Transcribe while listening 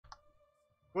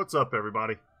What's up,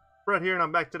 everybody? Brett here, and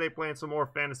I'm back today playing some more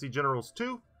Fantasy Generals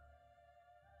 2.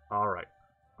 Alright.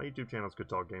 My YouTube channel is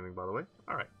Goodtalk Gaming, by the way.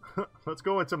 Alright. Let's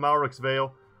go into Malric's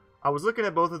Vale. I was looking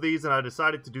at both of these, and I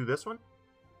decided to do this one.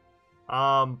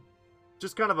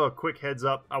 Just kind of a quick heads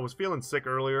up. I was feeling sick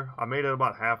earlier. I made it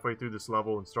about halfway through this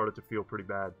level and started to feel pretty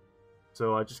bad.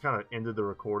 So I just kind of ended the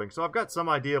recording. So I've got some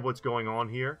idea of what's going on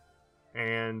here.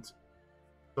 And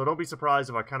so don't be surprised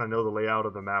if I kind of know the layout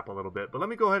of the map a little bit. But let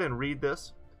me go ahead and read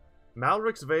this.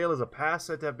 Malric's Vale is a pass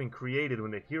said to have been created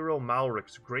when the hero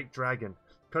Malric's great dragon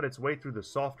cut its way through the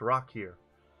soft rock here.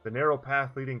 The narrow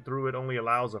path leading through it only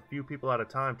allows a few people at a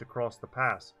time to cross the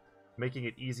pass, making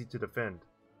it easy to defend.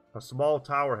 A small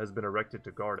tower has been erected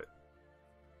to guard it.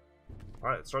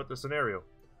 Alright, let's start the scenario.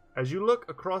 As you look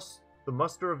across the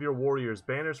muster of your warriors,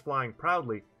 banners flying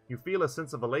proudly, you feel a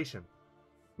sense of elation.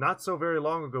 Not so very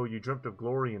long ago you dreamt of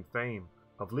glory and fame,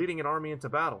 of leading an army into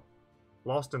battle.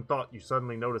 Lost in thought, you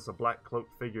suddenly notice a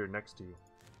black-cloaked figure next to you.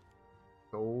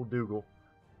 Old Dougal.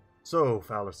 So,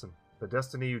 Fallerson, the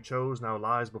destiny you chose now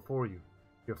lies before you.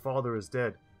 Your father is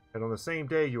dead, and on the same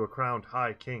day you are crowned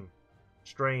High King.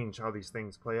 Strange how these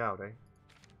things play out, eh?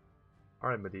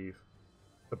 Alright, Medivh.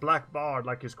 The Black Bard,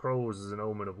 like his crows, is an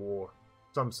omen of war.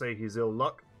 Some say he's ill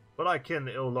luck, but I ken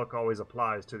the ill luck always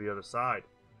applies to the other side.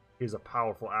 He is a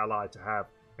powerful ally to have,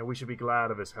 and we should be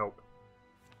glad of his help.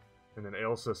 And then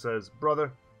Ailsa says,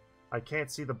 Brother, I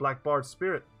can't see the Black Bard's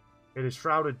spirit. It is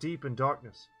shrouded deep in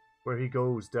darkness. Where he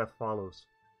goes, death follows.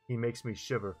 He makes me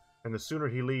shiver, and the sooner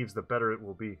he leaves, the better it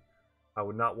will be. I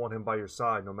would not want him by your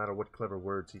side, no matter what clever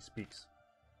words he speaks.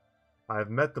 I have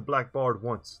met the Black Bard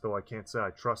once, though I can't say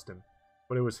I trust him.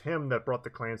 But it was him that brought the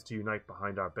clans to unite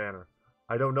behind our banner.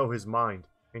 I don't know his mind,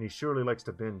 and he surely likes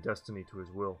to bend destiny to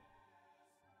his will.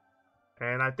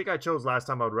 And I think I chose last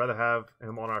time I would rather have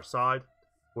him on our side,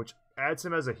 which adds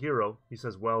him as a hero. He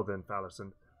says, well then,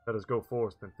 Fallerson, let us go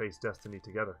forth and face destiny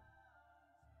together.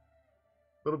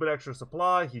 A little bit extra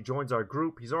supply. He joins our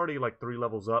group. He's already like 3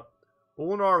 levels up.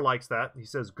 Ulnar likes that. He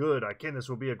says, good, I ken this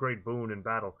will be a great boon in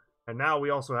battle. And now we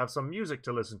also have some music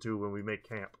to listen to when we make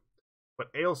camp.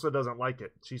 But Ailsa doesn't like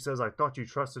it. She says, I thought you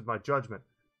trusted my judgment,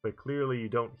 but clearly you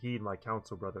don't heed my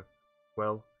counsel, brother.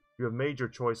 Well, you have made your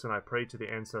choice, and I pray to the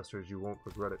ancestors you won't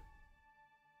regret it.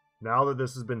 Now that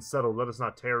this has been settled, let us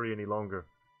not tarry any longer.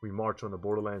 We march on the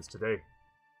borderlands today.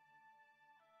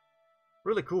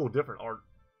 Really cool, different art.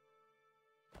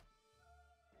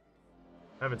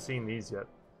 Haven't seen these yet.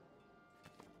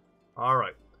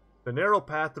 Alright. The narrow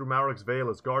path through Malric's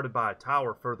Vale is guarded by a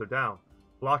tower further down,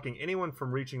 blocking anyone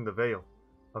from reaching the Vale.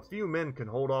 A few men can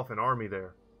hold off an army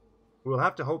there. We'll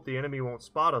have to hope the enemy won't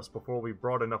spot us before we've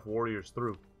brought enough warriors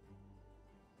through.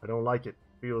 I don't like it.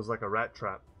 Feels like a rat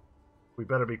trap. We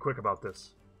better be quick about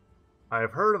this. I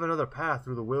have heard of another path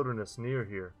through the wilderness near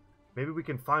here. Maybe we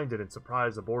can find it and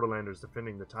surprise the Borderlanders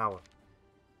defending the tower.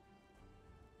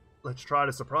 Let's try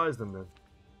to surprise them then.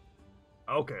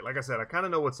 Okay, like I said, I kind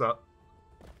of know what's up.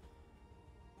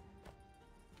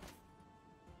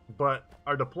 But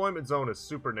our deployment zone is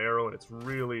super narrow and it's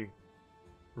really,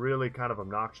 really kind of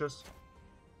obnoxious.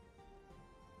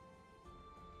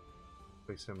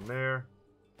 Place him there.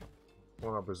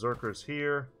 One of our berserkers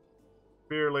here.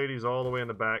 Spear ladies all the way in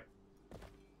the back.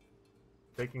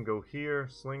 They can go here.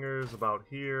 Slingers about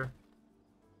here.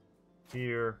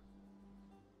 Here.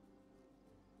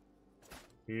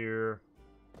 Here.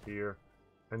 Here.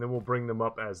 And then we'll bring them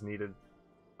up as needed.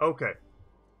 Okay.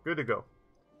 Good to go.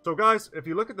 So guys, if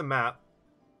you look at the map,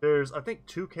 there's, I think,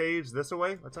 2 caves this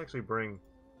way. Let's actually bring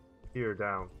here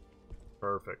down.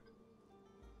 Perfect.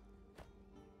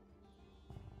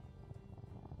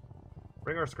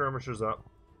 Bring our skirmishers up.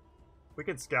 We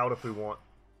can scout if we want.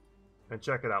 And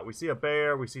check it out. We see a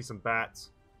bear, we see some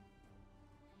bats.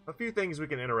 A few things we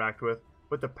can interact with.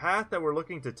 But the path that we're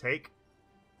looking to take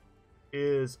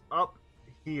is up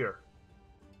here.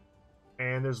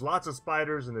 And there's lots of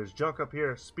spiders and there's junk up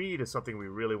here. Speed is something we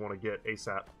really want to get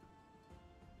ASAP.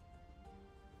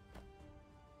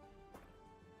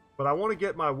 But I want to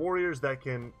get my warriors that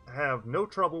can have no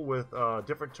trouble with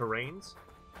different terrains.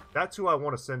 That's who I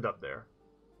want to send up there.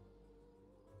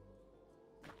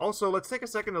 Also, let's take a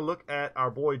second to look at our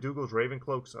boy Dougal's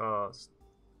Ravencloak's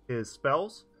his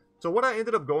spells. So what I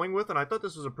ended up going with, and I thought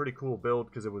this was a pretty cool build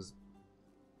because it was...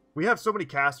 We have so many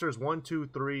casters, 1, 2,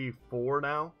 3, 4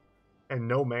 now. And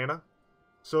no mana.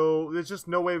 So there's just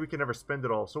no way we can ever spend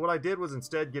it all. So what I did was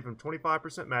instead give him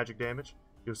 25% magic damage.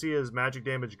 You'll see his magic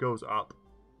damage goes up.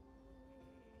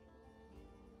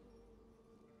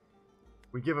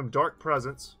 We give him Dark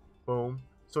Presence. Boom.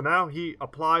 So now he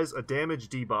applies a damage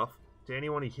debuff to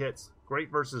anyone he hits. Great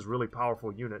versus really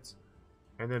powerful units.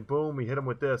 And then boom, we hit him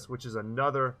with this, which is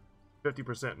another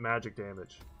 50% magic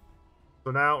damage. So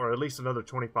now, or at least another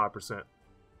 25%.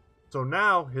 So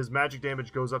now his magic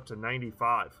damage goes up to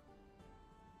 95.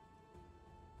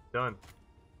 Done.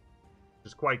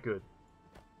 Which is quite good.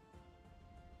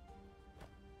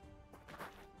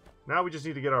 Now we just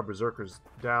need to get our berserkers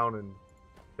down and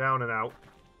out.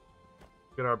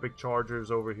 Get our big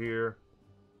chargers over here.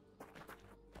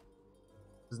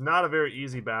 This is not a very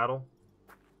easy battle,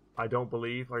 I don't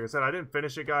believe. Like I said, I didn't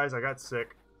finish it, guys. I got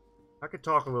sick. I could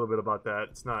talk a little bit about that.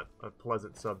 It's not a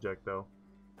pleasant subject, though.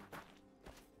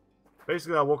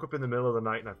 Basically, I woke up in the middle of the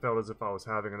night and I felt as if I was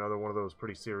having another one of those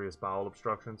pretty serious bowel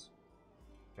obstructions.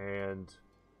 And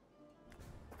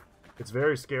it's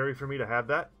very scary for me to have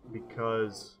that,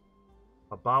 because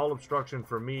a bowel obstruction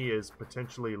for me is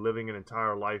potentially living an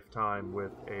entire lifetime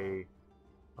with a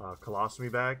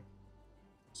colostomy bag.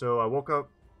 So I woke up,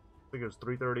 I think it was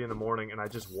 3:30 in the morning, and I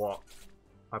just walked.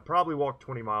 I probably walked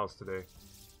 20 miles today.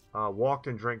 Walked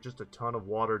and drank just a ton of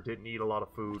water, didn't eat a lot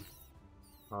of food.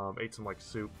 Ate some, like,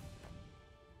 soup.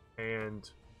 And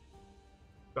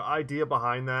the idea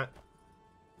behind that...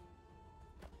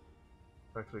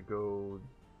 Actually go...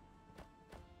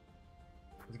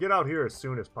 Let's get out here as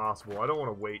soon as possible. I don't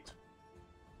want to wait.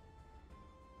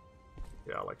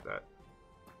 Yeah, I like that.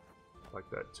 Like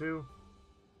that, too.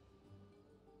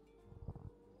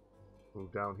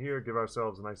 Move down here, give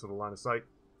ourselves a nice little line of sight.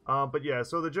 But yeah,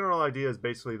 so the general idea is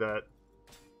basically that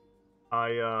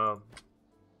I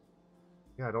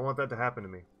don't want that to happen to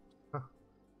me.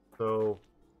 So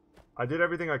I did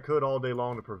everything I could all day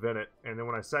long to prevent it, and then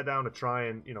when I sat down to try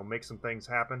and, you know, make some things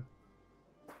happen,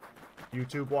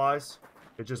 YouTube-wise,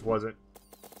 it just wasn't.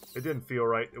 It didn't feel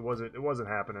right. It wasn't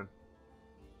happening.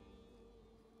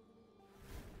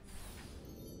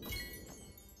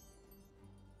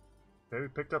 Okay, we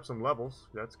picked up some levels.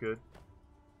 That's good.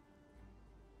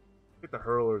 Get the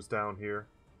hurlers down here.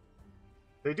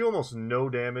 They do almost no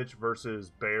damage versus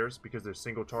bears because they're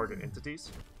single target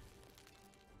entities.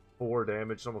 4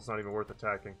 damage, it's almost not even worth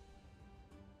attacking.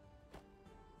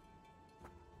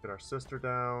 Get our sister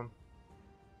down.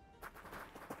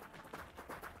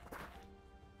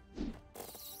 And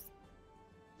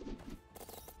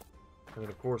then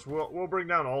of course we'll bring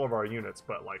down all of our units,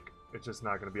 but like it's just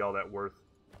not going to be all that worth.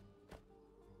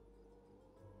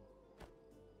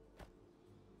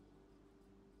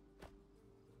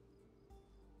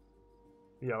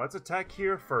 Yeah, let's attack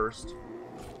here first.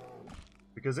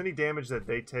 Because any damage that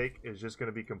they take is just going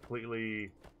to be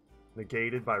completely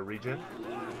negated by regen.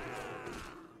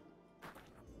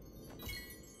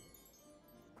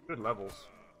 Good levels.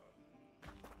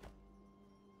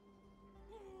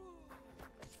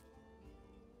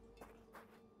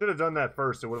 Should have done that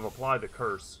first. It would have applied the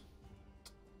curse.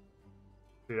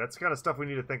 See, that's the kind of stuff we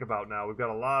need to think about now. We've got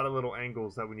a lot of little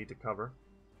angles that we need to cover.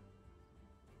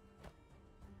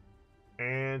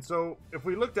 And so, if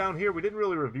we look down here, we didn't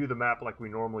really review the map like we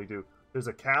normally do. There's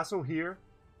a castle here,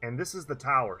 and this is the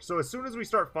tower. So as soon as we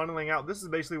start funneling out, this is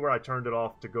basically where I turned it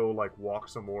off to go, like, walk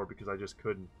some more, because I just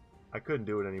couldn't. I couldn't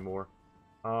do it anymore.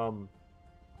 As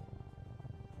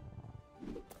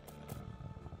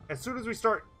soon as we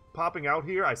start popping out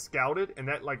here, I scouted, and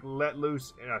that, like, let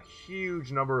loose a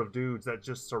huge number of dudes that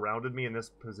just surrounded me in this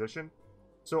position.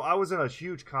 So I was in a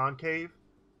huge concave.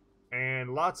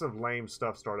 And lots of lame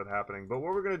stuff started happening. But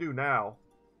what we're going to do now,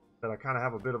 that I kind of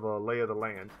have a bit of a lay of the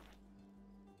land.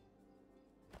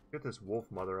 Get this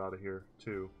wolf mother out of here,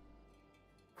 too.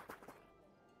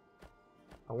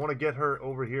 I want to get her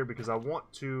over here because I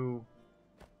want to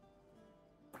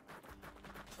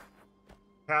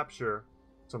capture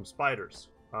some spiders.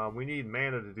 We need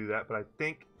mana to do that, but I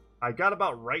think I got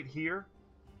about right here.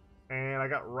 And I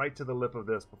got right to the lip of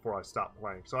this before I stopped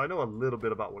playing. So I know a little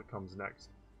bit about what comes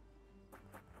next.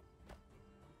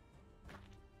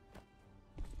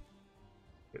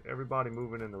 Get everybody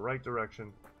moving in the right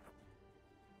direction.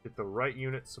 Get the right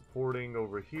unit supporting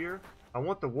over here. I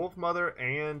want the Wolf Mother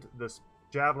and the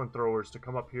Javelin Throwers to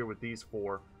come up here with these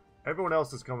 4. Everyone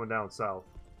else is coming down south.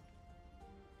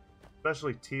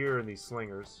 Especially Tyr and these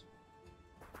Slingers.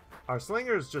 Our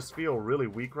Slingers just feel really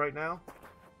weak right now.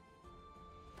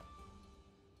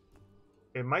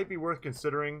 It might be worth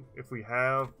considering if we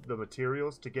have the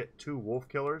materials to get 2 Wolf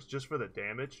Killers just for the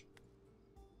damage.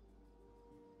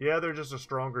 Yeah, they're just a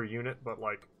stronger unit, but,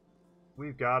 like,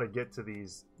 we've got to get to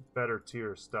these better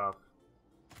tier stuff.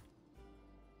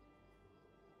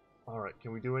 Alright,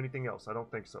 can we do anything else? I don't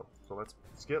think so. So let's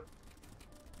skip.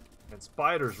 And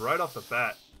spiders right off the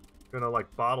bat. Gonna,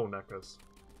 like, bottleneck us.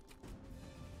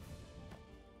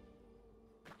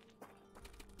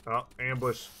 Oh,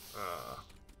 ambush.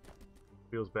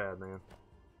 Feels bad, man.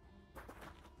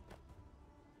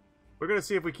 We're going to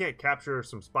see if we can't capture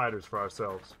some spiders for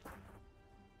ourselves.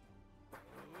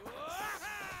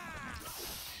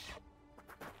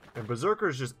 And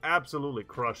Berserkers just absolutely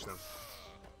crush them.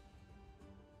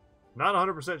 Not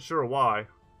 100% sure why,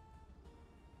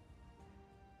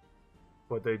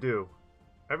 but they do.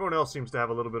 Everyone else seems to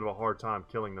have a little bit of a hard time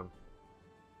killing them.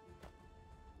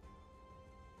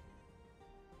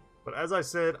 But as I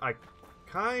said, I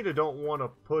kind of don't want to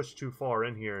push too far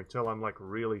in here until I'm like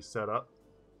really set up.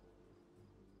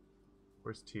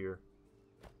 Where's Tyr?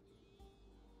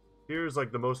 Tyr's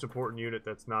like the most important unit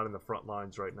that's not in the front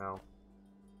lines right now.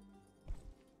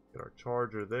 Get our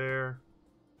charger there.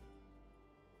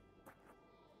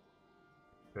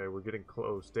 Okay, we're getting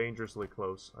close. Dangerously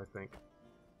close, I think.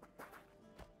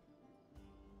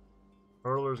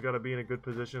 Hurler's got to be in a good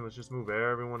position. Let's just move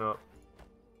everyone up.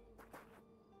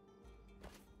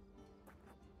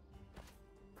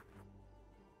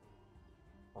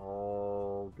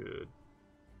 All good.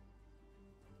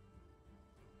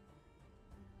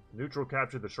 Neutral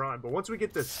captured the shrine, but once we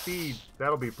get the speed,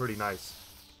 that'll be pretty nice.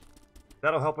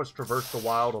 That'll help us traverse the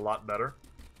wild a lot better.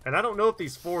 And I don't know if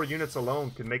these 4 units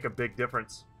alone can make a big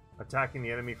difference attacking the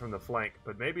enemy from the flank,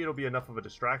 but maybe it'll be enough of a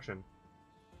distraction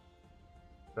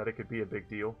that it could be a big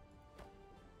deal.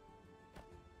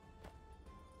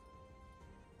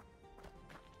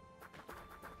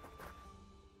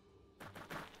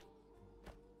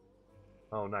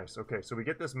 Oh, nice. Okay, so we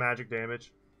get this magic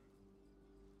damage.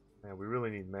 Man, we really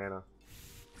need mana.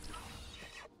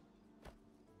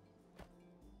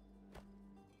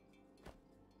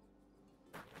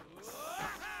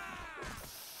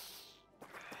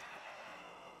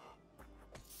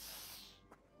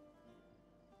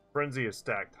 Frenzy is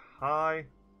stacked high.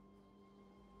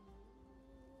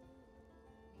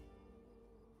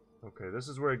 Okay, this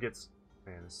is where it gets...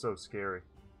 Man, it's so scary.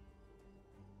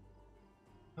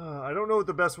 I don't know what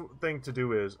the best thing to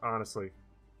do is, honestly.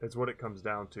 It's what it comes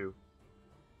down to.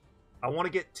 I want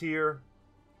to get Tyr,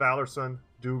 Valorson,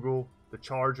 Dougal, the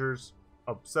Chargers,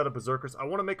 a set of Berserkers. I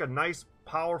want to make a nice,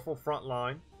 powerful front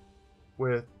line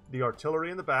with the artillery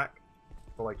in the back,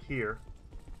 so like here,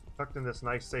 tucked in this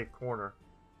nice, safe corner.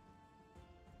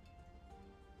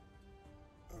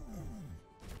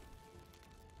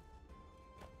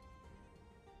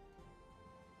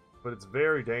 But it's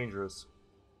very dangerous.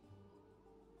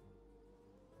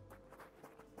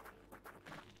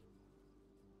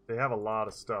 They have a lot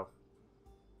of stuff.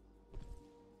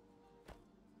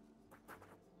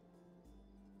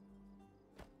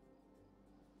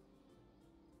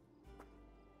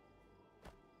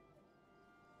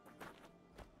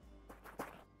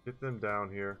 Get them down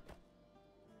here.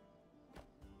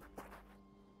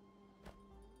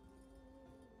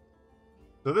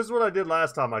 So this is what I did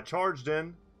last time. I charged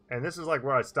in, and this is like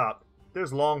where I stopped.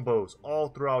 There's longbows all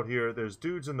throughout here. There's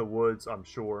dudes in the woods, I'm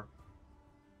sure.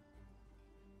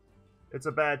 It's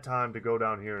a bad time to go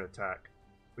down here and attack.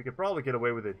 We could probably get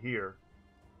away with it here.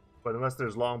 But unless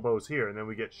there's longbows here and then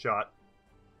we get shot,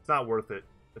 it's not worth it.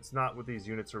 It's not what these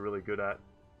units are really good at.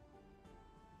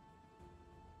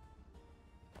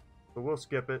 So we'll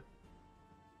skip it.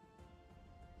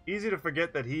 Easy to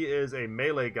forget that he is a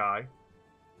melee guy.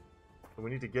 So we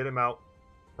need to get him out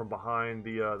from behind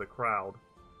the crowd.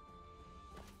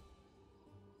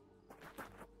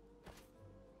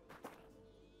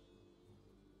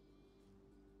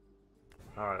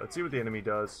 Alright, let's see what the enemy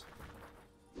does.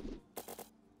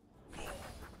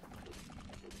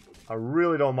 I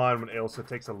really don't mind when Ailsa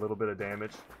takes a little bit of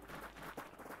damage.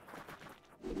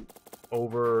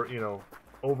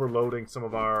 Overloading some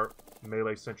of our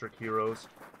melee-centric heroes.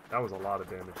 That was a lot of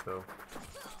damage, though.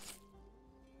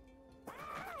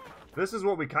 This is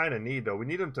what we kind of need, though. We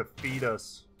need him to feed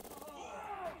us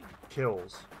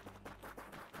kills.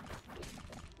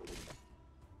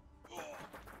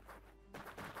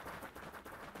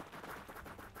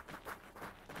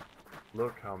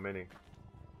 Look how many.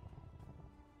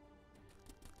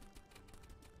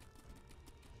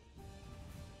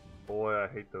 Boy, I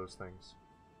hate those things.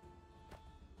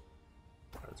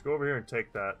 Right, let's go over here and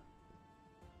take that.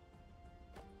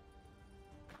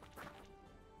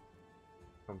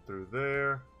 Come through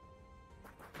there.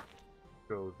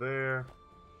 Go there.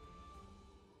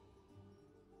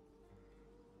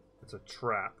 It's a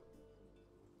trap.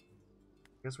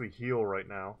 I guess we heal right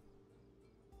now.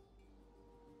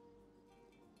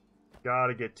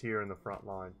 Gotta get Tyr in the front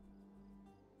line.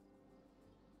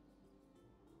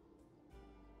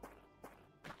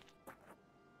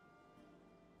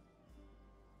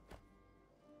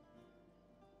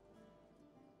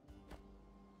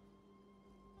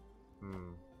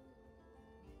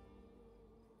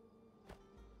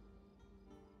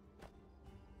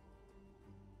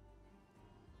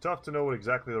 Tough to know what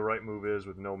exactly the right move is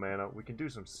with no mana. We can do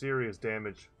some serious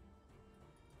damage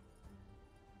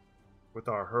with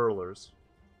our hurlers.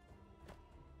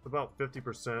 About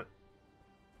 50%.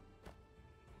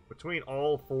 Between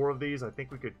all 4 of these, I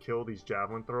think we could kill these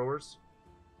javelin throwers.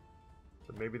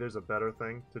 But maybe there's a better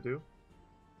thing to do.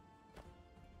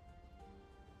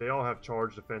 They all have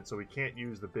charge defense, so we can't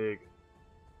use the big...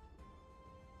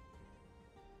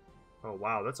 Oh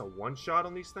wow, that's a one-shot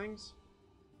on these things?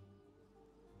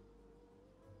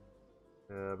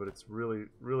 Yeah, but it's really,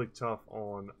 really tough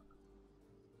on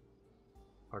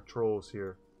our trolls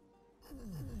here.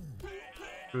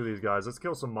 Screw these guys. Let's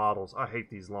kill some models. I hate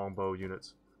these longbow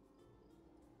units.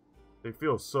 They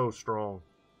feel so strong.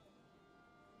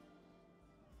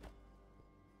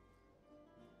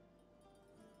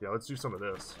 Yeah, let's do some of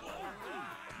this.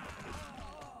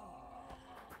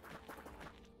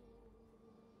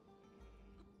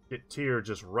 Get Tyr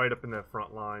just right up in that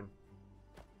front line.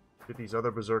 Get these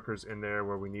other berserkers in there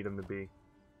where we need them to be.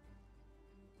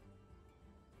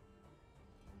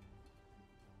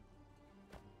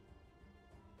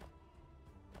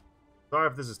 Sorry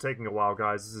if this is taking a while,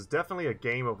 guys. This is definitely a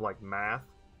game of, like, math.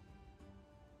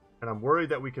 And I'm worried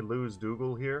that we could lose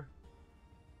Dougal here.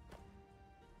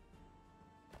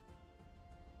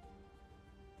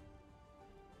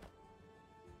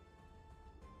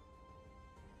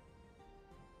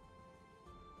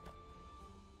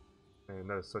 Man,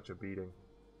 that is such a beating.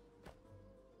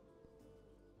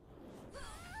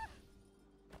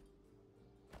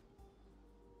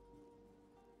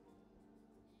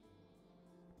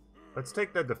 Let's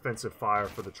take that defensive fire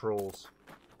for the trolls.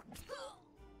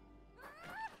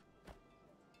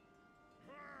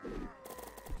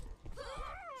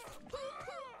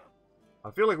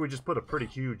 I feel like we just put a pretty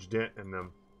huge dent in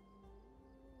them.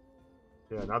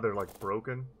 Yeah, now they're like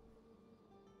broken.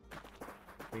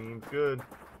 Seems good.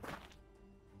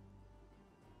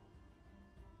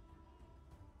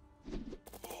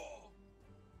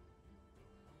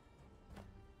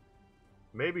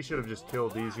 Maybe should have just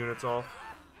killed these units off.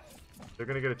 They're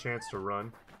going to get a chance to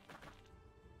run.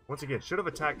 Once again, should have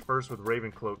attacked first with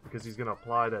Ravencloak because he's going to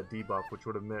apply that debuff, which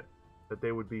would have meant that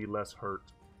they would be less hurt.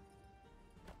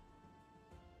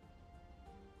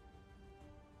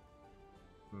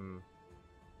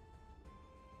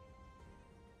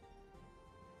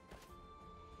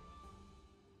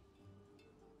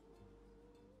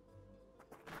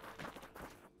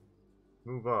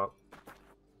 Move up.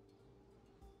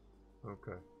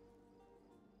 Okay.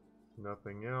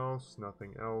 Nothing else,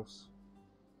 nothing else.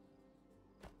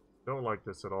 Don't like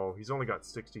this at all. He's only got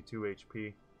 62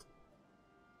 HP.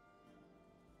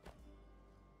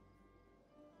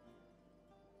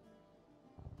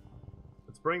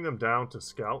 Let's bring them down to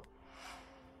scout.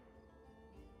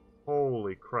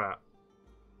 Holy crap.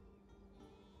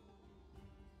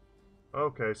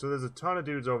 Okay, so there's a ton of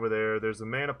dudes over there. There's a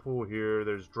mana pool here.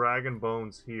 There's dragon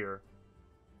bones here.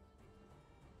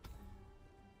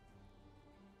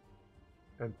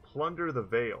 And plunder the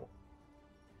Vale.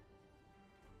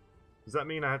 Does that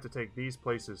mean I have to take these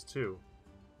places too?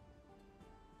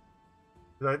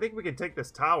 Because I think we can take this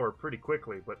tower pretty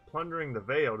quickly, but plundering the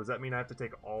Vale, does that mean I have to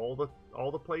take all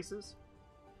the places?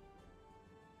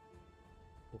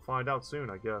 We'll find out soon,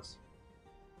 I guess.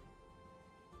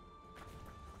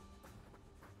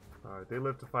 Alright, they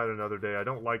live to fight another day. I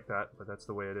don't like that, but that's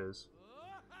the way it is.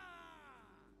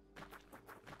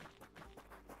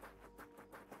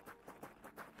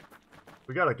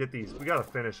 We gotta get these, we gotta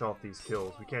finish off these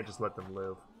kills. We can't just let them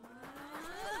live.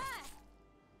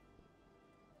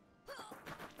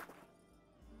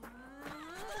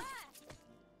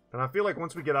 And I feel like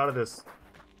once we get out of this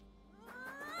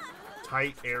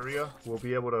tight area, we'll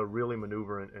be able to really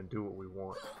maneuver and do what we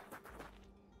want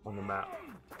on the map.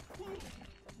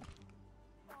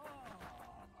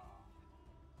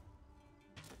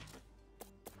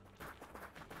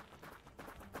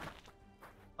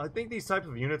 I think these types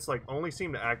of units like only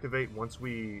seem to activate once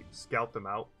we scout them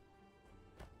out.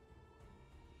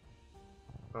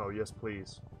 Oh, yes,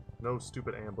 please. No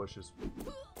stupid ambushes.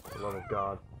 For the love of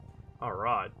God.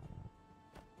 Alright.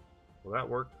 Well, that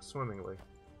worked swimmingly.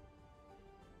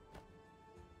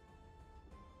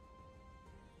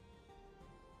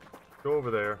 Go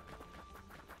over there.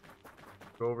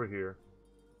 Go over here.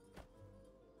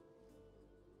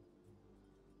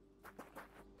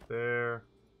 There.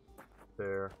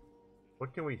 There.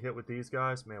 What can we hit with these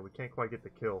guys? Man, we can't quite get the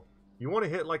kill. You want to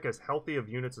hit like as healthy of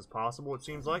units as possible, it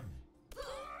seems like.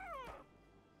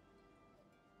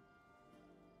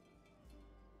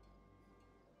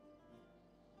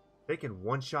 They can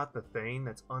one-shot the Thane?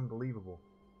 That's unbelievable.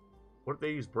 What if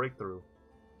they use Breakthrough?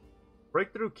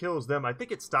 Breakthrough kills them. I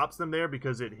think it stops them there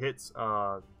because it hits,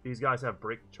 these guys have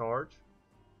break charge.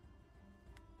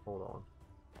 Hold on.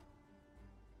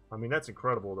 I mean, that's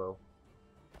incredible, though.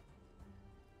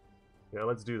 Yeah,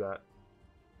 let's do that.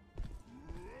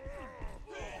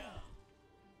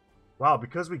 Wow,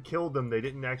 because we killed them, they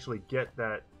didn't actually get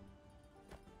that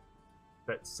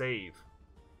save.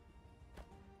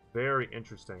 Very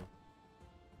interesting.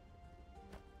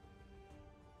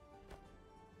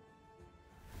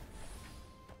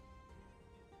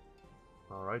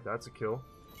 Alright, that's a kill.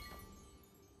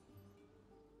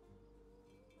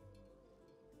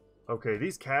 Okay,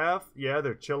 these Cav, yeah,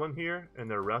 they're chilling here, and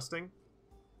they're resting.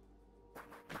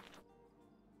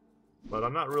 But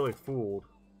I'm not really fooled.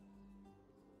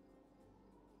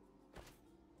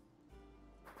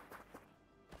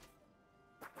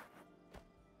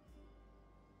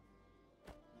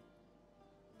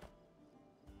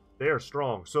 They are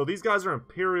strong. So these guys are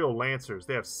Imperial Lancers.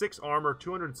 They have 6 armor,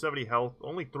 270 health,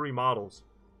 only 3 models.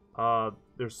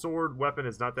 Their sword weapon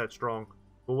is not that strong.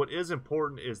 But what is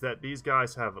important is that these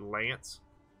guys have Lance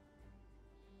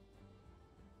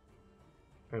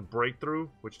and Breakthrough,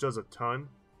 which does a ton.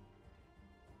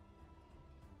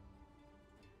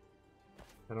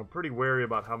 And I'm pretty wary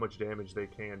about how much damage they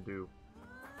can do.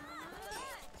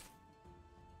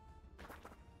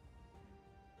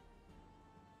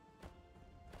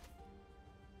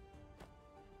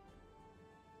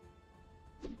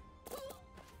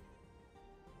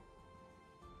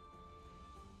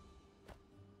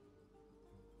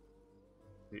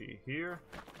 See here.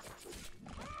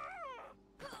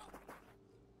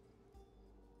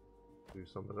 Do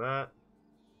some of that.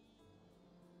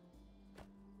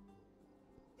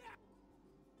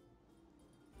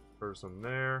 Person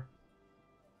there.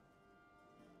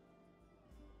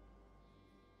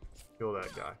 Kill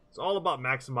that guy. It's all about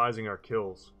maximizing our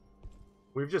kills.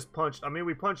 We've just punched, I mean,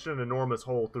 we punched an enormous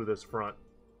hole through this front.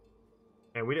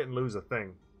 And we didn't lose a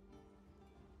thing.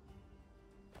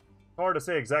 Hard to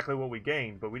say exactly what we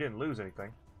gained, but we didn't lose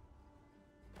anything.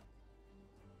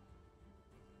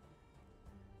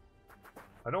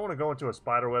 I don't want to go into a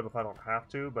spider web if I don't have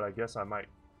to, but I guess I might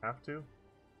have to.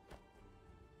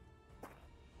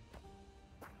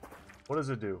 What does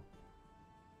it do?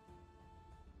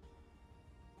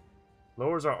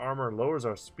 Lowers our armor and lowers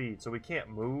our speed, so we can't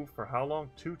move for how long?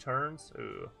 2 turns?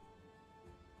 Ugh.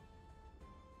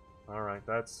 Alright,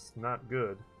 that's not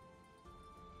good.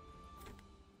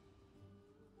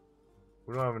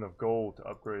 We don't have enough gold to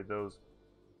upgrade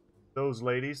those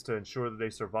ladies to ensure that they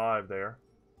survive there.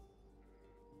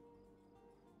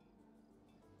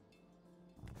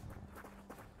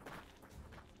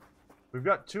 We've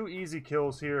got 2 easy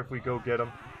kills here if we go get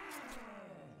them.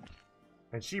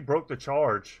 And she broke the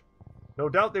charge. No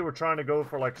doubt they were trying to go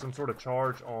for like some sort of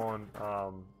charge on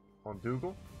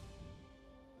Dougal.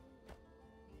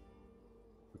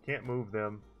 We can't move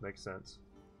them. Makes sense.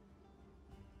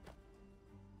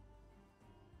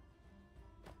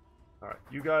 Alright,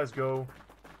 you guys go.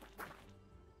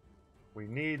 We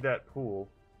need that pool.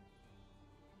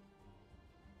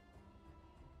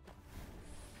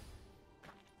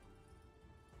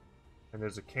 And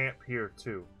there's a camp here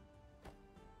too.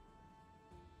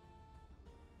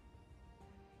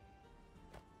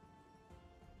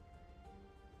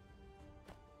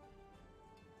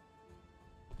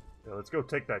 Yeah, let's go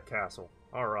take that castle.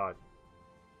 Alright.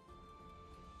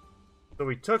 So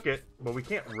we took it, but we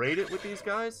can't raid it with these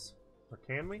guys? Or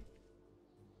can we?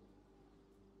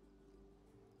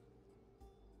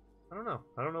 I don't know.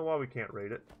 I don't know why we can't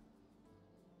raid it.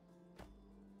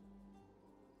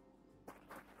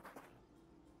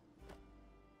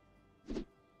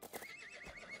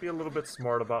 Be a little bit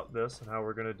smart about this and how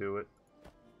we're going to do it.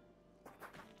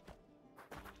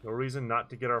 No reason not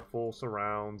to get our full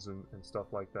surrounds and stuff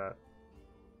like that.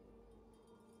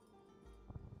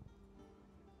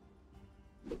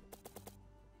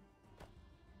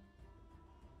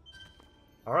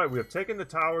 Alright, we have taken the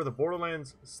tower. The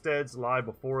Borderlands steads lie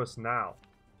before us now.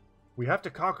 We have to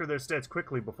conquer their steads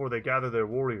quickly before they gather their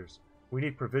warriors. We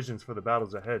need provisions for the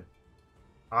battles ahead.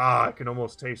 Ah, I can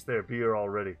almost taste their beer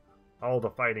already. All the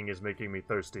fighting is making me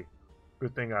thirsty.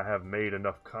 Good thing I have made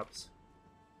enough cups.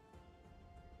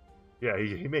 Yeah,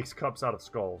 he makes cups out of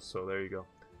skulls, so there you go.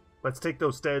 Let's take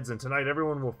those steads, and tonight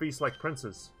everyone will feast like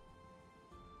princes.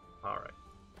 Alright.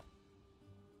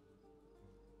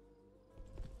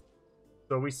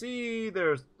 So we see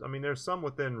there's some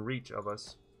within reach of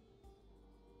us.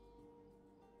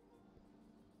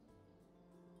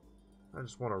 I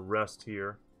just want to rest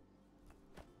here.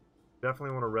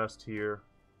 Definitely want to rest here.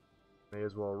 May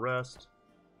as well rest.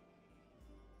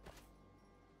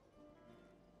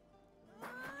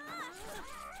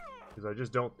 because I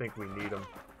just don't think we need them.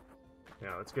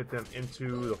 Now, let's get them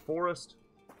into the forest.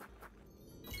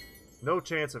 No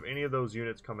chance of any of those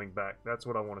units coming back. That's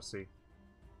what I want to see.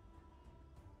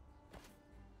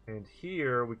 And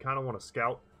here, we kind of want to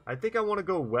scout. I think I want to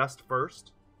go west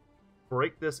first.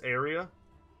 Break this area.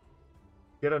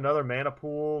 Get another mana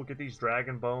pool. Get these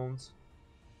dragon bones.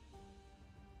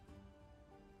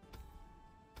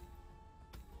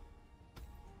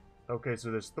 Okay,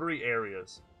 so there's 3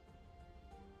 areas.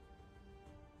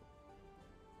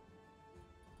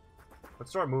 Let's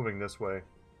start moving this way.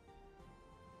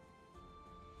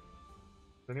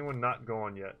 Is anyone not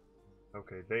gone yet?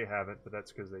 Okay, they haven't, but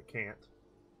that's because they can't.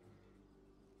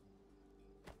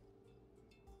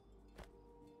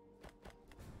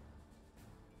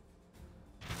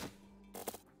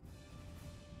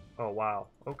 Oh, wow.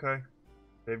 Okay.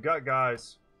 They've got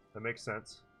guys. That makes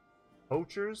sense.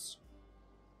 Poachers?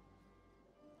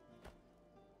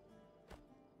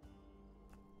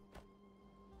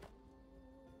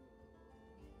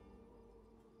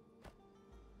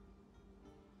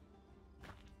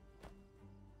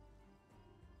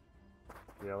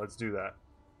 Yeah, let's do that.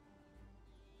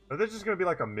 Are there just going to be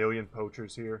like a million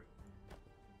poachers here?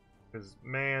 Because,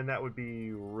 man, that would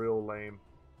be real lame.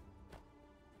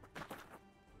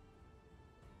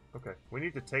 Okay, we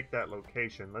need to take that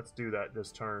location. Let's do that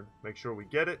this turn. Make sure we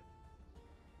get it.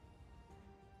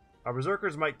 Our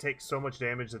berserkers might take so much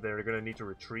damage that they're going to need to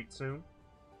retreat soon.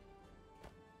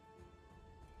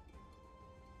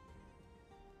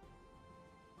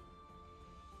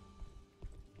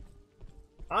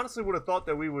 Honestly, would have thought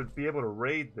that we would be able to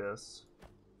raid this.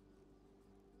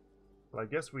 But I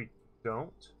guess we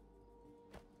don't.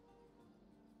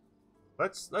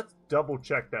 Let's double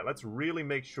check that. Let's really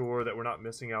make sure that we're not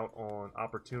missing out on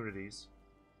opportunities.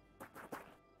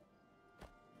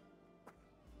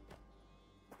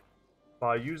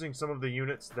 By using some of the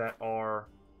units that are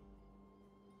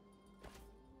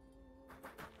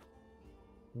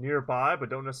nearby but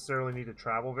don't necessarily need to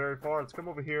travel very far. Let's come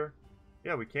over here.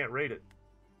 Yeah, we can't raid it.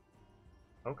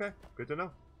 Okay, good to know.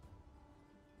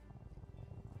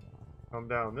 Come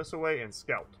down this way and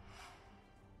scout.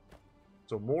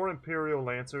 So more Imperial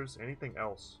Lancers. Anything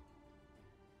else?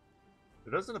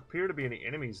 There doesn't appear to be any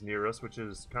enemies near us, which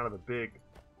is kind of a big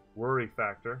worry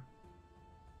factor.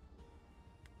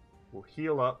 We'll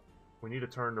heal up. We need a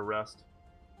turn to rest.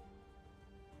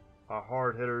 Our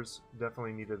hard hitters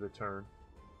definitely needed a turn.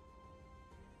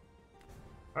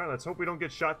 Alright, let's hope we don't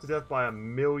get shot to death by a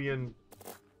million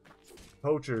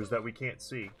poachers that we can't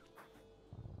see.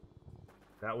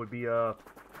 That would be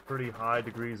pretty high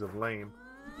degrees of lame.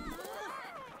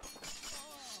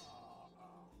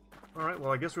 Alright,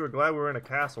 well I guess we were glad we were in a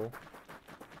castle.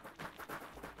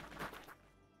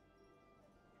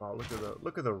 Oh,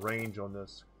 look at the range on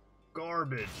this.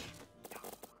 Garbage.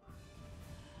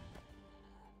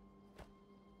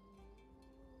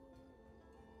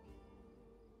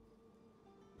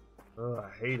 Ugh, I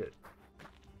hate it.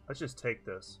 Let's just take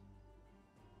this.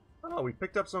 Oh, we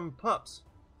picked up some pups.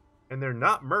 And they're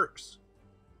not mercs.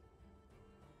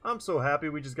 I'm so happy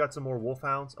we just got some more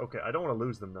wolfhounds. Okay, I don't want to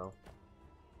lose them though.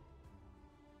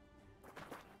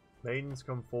 Maidens,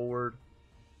 come forward.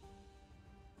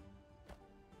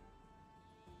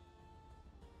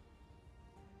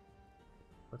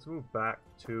 Let's move back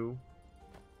to...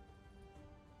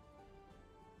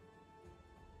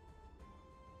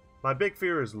 My big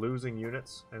fear is losing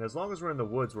units, and as long as we're in the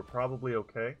woods, we're probably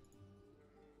okay.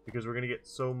 Because we're going to get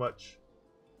so much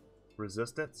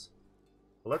resistance.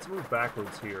 But let's move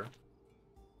backwards here.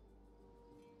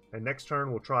 And next turn,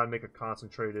 we'll try and make a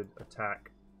concentrated attack.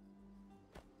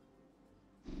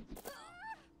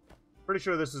 Pretty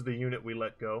sure this is the unit we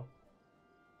let go.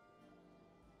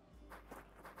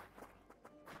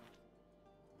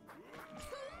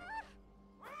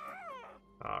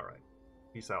 Alright.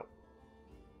 Peace out.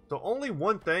 So only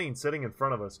one Thane sitting in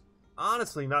front of us.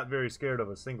 Honestly, not very scared of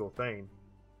a single Thane.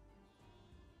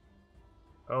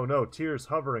 Oh no, tears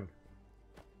hovering.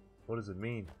 What does it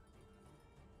mean?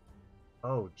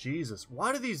 Oh, Jesus.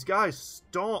 Why do these guys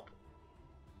stomp?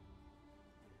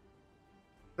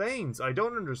 Thanes, I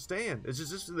don't understand. Is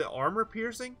this just the armor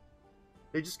piercing?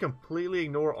 They just completely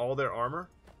ignore all their armor?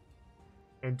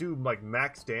 And do, like,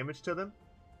 max damage to them?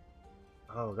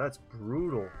 Oh, that's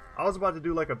brutal. I was about to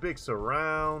do, like, a big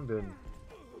surround and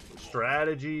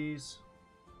strategies.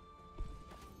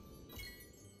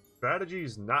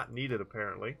 Strategies not needed,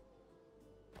 apparently.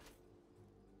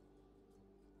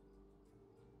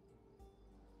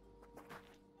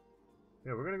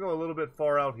 Yeah, we're going to go a little bit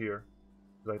far out here.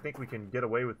 Because I think we can get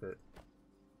away with it.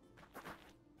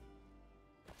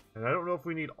 And I don't know if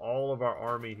we need all of our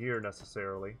army here,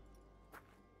 necessarily.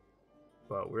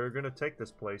 But we're going to take this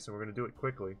place, and we're going to do it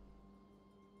quickly.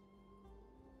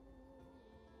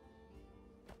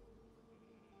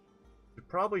 Should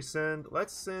probably send...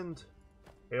 Let's send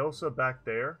Ailsa back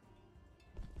there.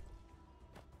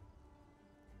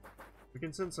 We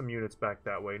can send some units back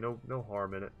that way. No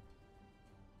harm in it.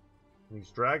 And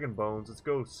these dragon bones, let's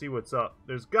go see what's up.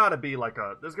 There's gotta be like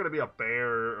a... There's gotta be a bear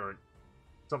or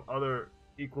some other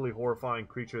equally horrifying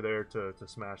creature there to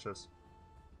smash us.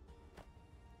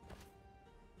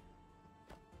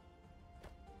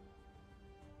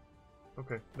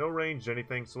 Okay, no ranged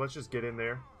anything, so let's just get in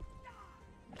there.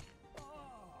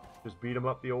 Just beat them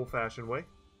up the old-fashioned way.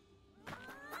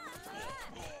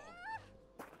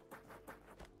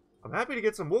 I'm happy to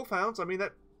get some wolfhounds. I mean,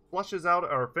 that flushes out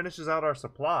or finishes out our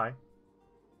supply.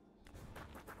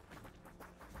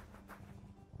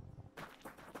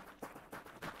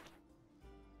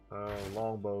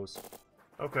 Longbows.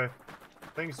 Okay.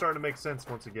 Things starting to make sense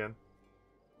once again.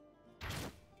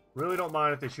 Really don't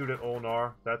mind if they shoot at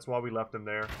Ulnar. That's why we left them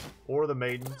there. Or the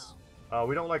maidens.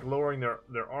 We don't like lowering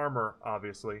their armor,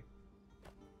 obviously.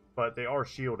 But they are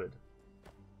shielded.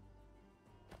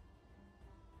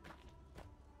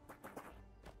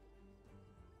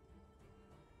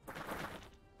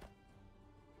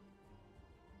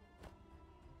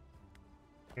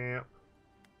 Camp.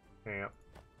 Camp.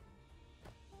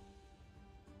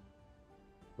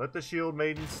 Let the shield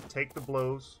maidens take the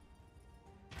blows.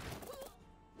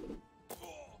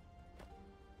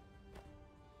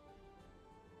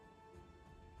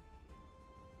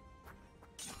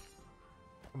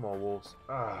 Come on, wolves.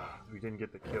 Ah, we didn't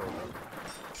get the kill.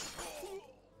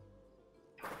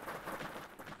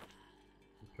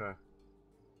 Okay.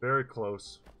 Very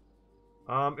close.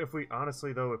 If we,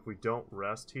 honestly though, if we don't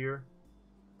rest here...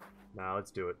 Nah, let's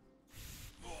do it.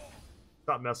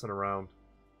 Stop messing around.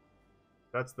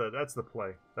 That's the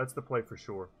play. That's the play for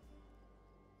sure.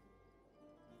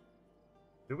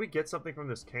 Did we get something from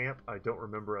this camp? I don't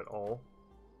remember at all.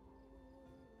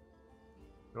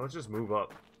 No, let's just move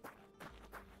up.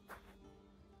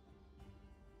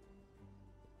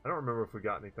 I don't remember if we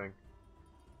got anything.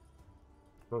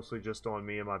 Mostly just on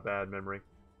me and my bad memory.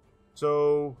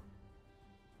 So,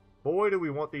 boy, do we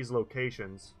want these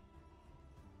locations.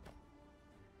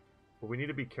 But we need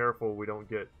to be careful we don't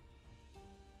get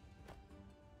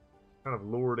kind of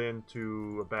lured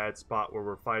into a bad spot where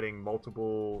we're fighting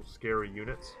multiple scary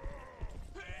units.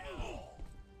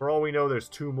 For all we know, there's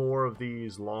 2 more of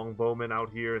these longbowmen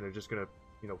out here, and they're just gonna,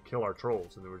 you know, kill our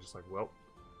trolls. And then we're just like, well,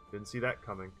 didn't see that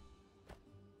coming.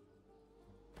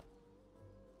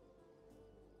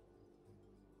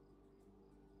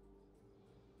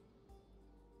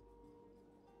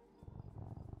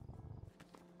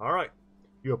 Alright.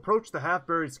 You approach the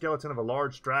half-buried skeleton of a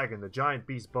large dragon. The giant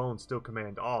beast's bones still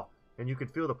command awe, and you can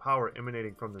feel the power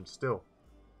emanating from them still.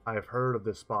 I have heard of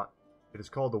this spot. It is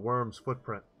called the Worm's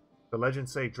Footprint. The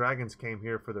legends say dragons came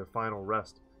here for their final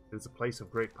rest. It is a place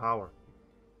of great power.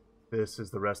 This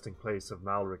is the resting place of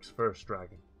Malric's first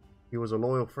dragon. He was a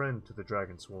loyal friend to the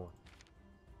Dragon Sworn.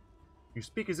 You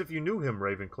speak as if you knew him,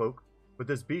 Ravencloak, but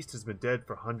this beast has been dead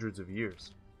for hundreds of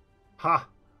years. Ha!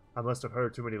 I must have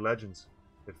heard too many legends.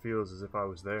 It feels as if I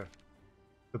was there.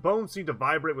 The bones seem to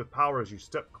vibrate with power as you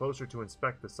step closer to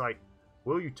inspect the site.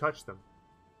 Will you touch them?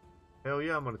 Hell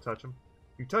yeah, I'm going to touch them.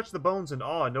 You touch the bones in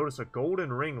awe and notice a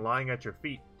golden ring lying at your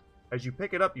feet. As you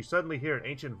pick it up, you suddenly hear an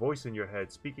ancient voice in your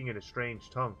head, speaking in a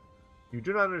strange tongue. You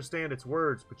do not understand its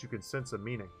words, but you can sense a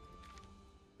meaning.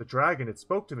 The dragon, it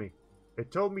spoke to me.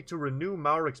 It told me to renew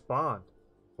Malric's bond.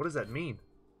 What does that mean?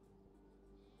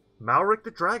 Malric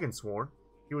the Dragonsworn?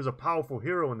 He was a powerful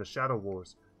hero in the Shadow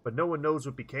Wars, but no one knows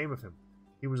what became of him.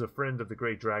 He was a friend of the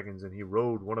great dragons, and he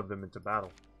rode one of them into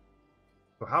battle.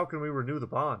 So how can we renew the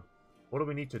bond? What do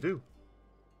we need to do?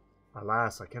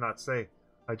 Alas, I cannot say.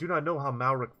 I do not know how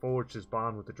Malric forged his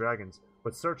bond with the dragons,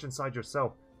 but search inside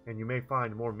yourself, and you may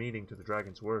find more meaning to the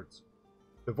dragon's words.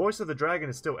 The voice of the dragon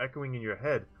is still echoing in your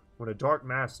head when a dark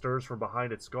mass stirs from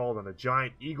behind its skull and a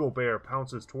giant eagle bear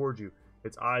pounces towards you,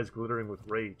 its eyes glittering with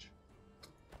rage.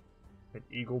 An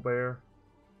eagle bear?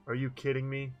 Are you kidding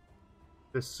me?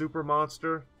 This super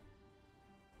monster?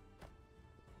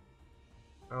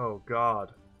 Oh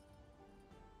god.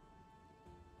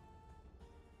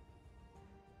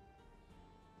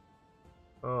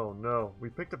 Oh no. We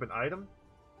picked up an item?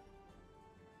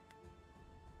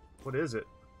 What is it?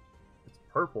 It's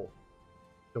purple.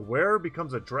 The wearer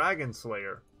becomes a dragon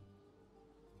slayer.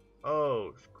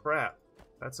 Oh crap.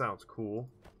 That sounds cool.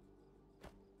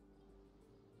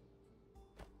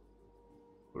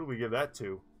 What do we give that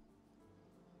to?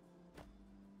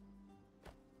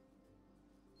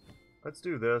 Let's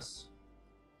do this.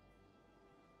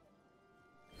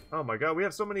 Oh my god, we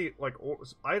have so many, like,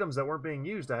 items that weren't being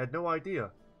used. I had no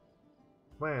idea.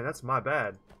 Man, that's my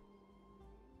bad.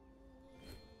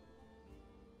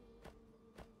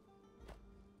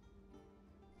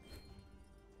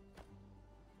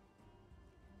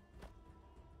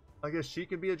 I guess she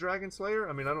can be a dragon slayer?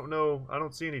 I mean, I don't know. I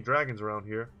don't see any dragons around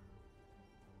here.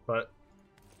 But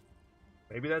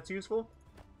maybe that's useful?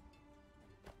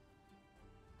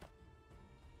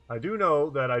 I do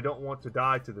know that I don't want to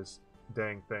die to this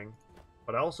dang thing.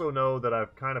 But I also know that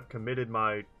I've kind of committed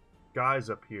my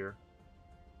guys up here.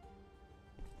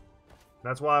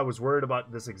 That's why I was worried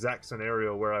about this exact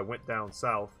scenario where I went down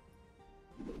south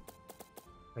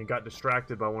and got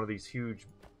distracted by one of these huge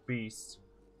beasts.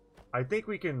 I think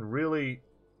we can really...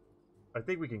 I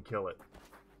think we can kill it.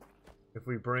 If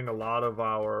we bring a lot of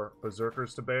our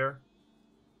berserkers to bear.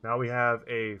 Now we have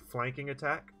a flanking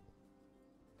attack.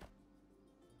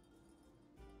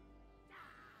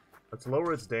 Let's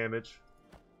lower its damage.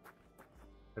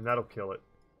 And that'll kill it.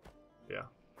 Yeah.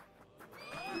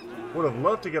 Would have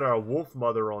loved to get our wolf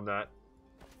mother on that.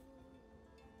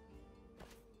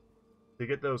 To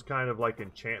get those kind of like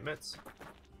enchantments.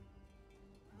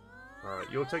 Alright,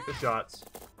 you'll take the shots.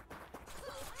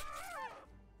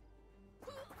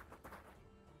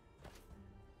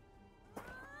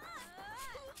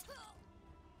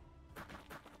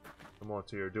 Come on,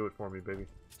 Tyr, do it for me, baby.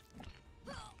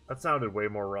 That sounded way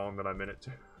more wrong than I meant it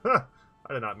to.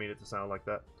 I did not mean it to sound like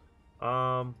that.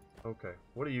 Okay.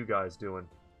 What are you guys doing?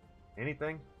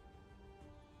 Anything?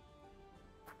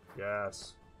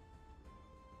 Yes.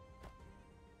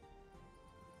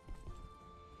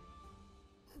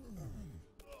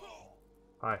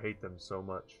 I hate them so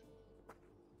much.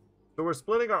 So we're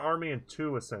splitting our army in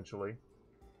two, essentially.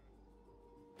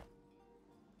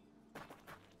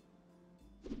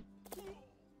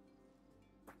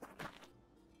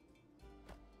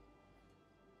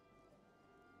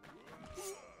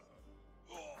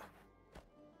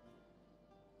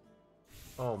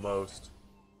 Almost.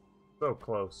 So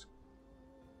close.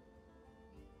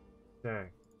 Dang.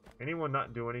 Anyone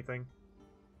not do anything?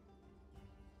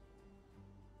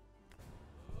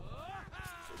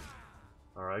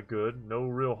 Alright, good. No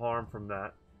real harm from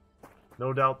that.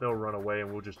 No doubt they'll run away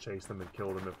and we'll just chase them and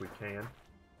kill them if we can.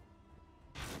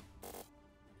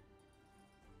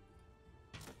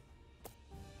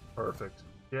 Perfect.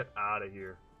 Get out of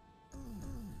here.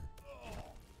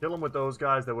 Kill them with those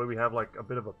guys, that way we have like a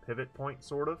bit of a pivot point,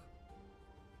 sort of.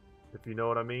 If you know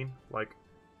what I mean. Like,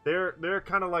 they're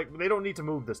kind of like, they don't need to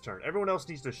move this turn. Everyone else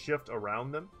needs to shift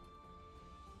around them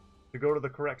to go to the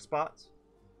correct spots.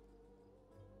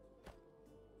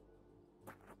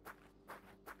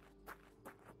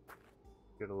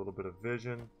 Get a little bit of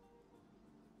vision.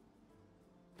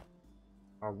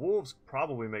 Our wolves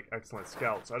probably make excellent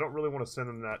scouts. I don't really want to send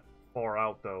them that far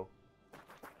out, though.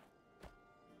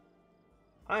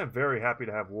 I am very happy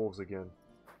to have wolves again.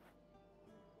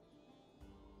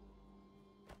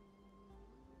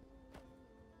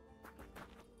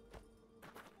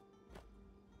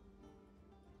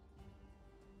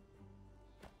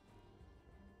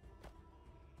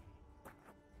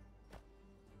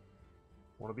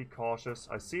 Want to be cautious.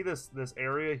 I see this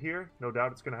area here. No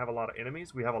doubt it's going to have a lot of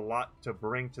enemies. We have a lot to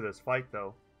bring to this fight,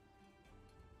 though.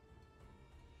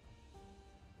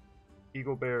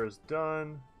 Eagle Bear is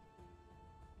done.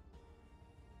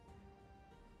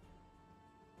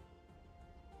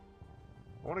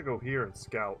 I want to go here and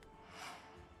scout.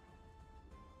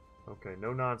 Okay,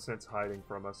 no nonsense hiding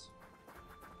from us.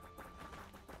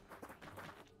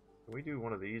 Can we do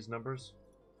one of these numbers?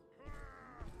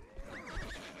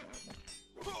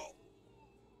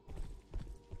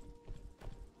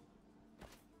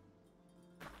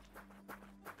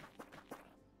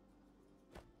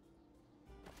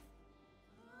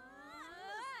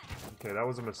 Okay, that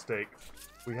was a mistake.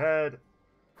 We had...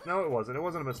 No, it wasn't. It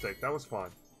wasn't a mistake. That was fine.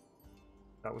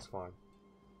 That was fine.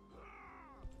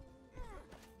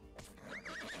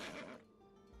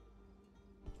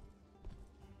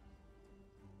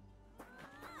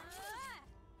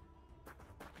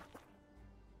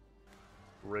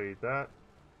 Raid that.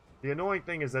 The annoying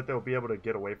thing is that they'll be able to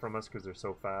get away from us because they're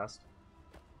so fast.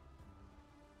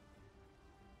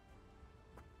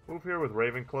 Move here with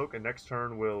Ravencloak, and next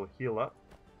turn we'll heal up.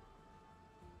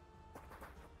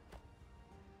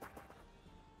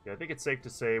 Yeah, I think it's safe to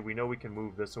say we know we can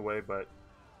move this away, but...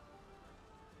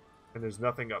 And there's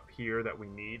nothing up here that we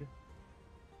need.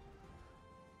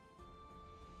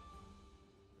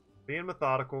 Being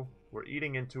methodical. We're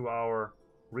eating into our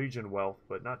region wealth,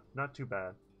 but not too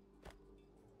bad.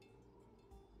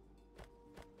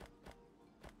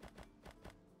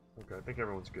 Okay, I think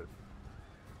everyone's good.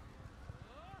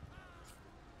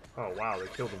 Oh, wow, they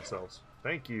killed themselves.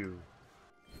 Thank you.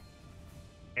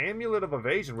 Amulet of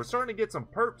Evasion. We're starting to get some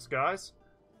perps, guys.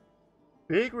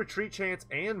 Big retreat chance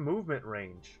and movement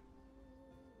range.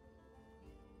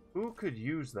 Who could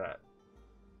use that?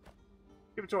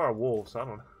 Give it to our wolves. I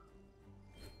don't know.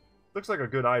 Looks like a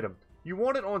good item. You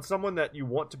want it on someone that you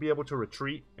want to be able to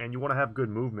retreat, and you want to have good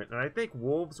movement. And I think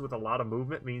wolves with a lot of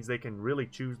movement means they can really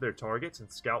choose their targets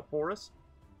and scout for us.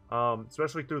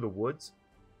 Especially through the woods.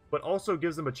 But also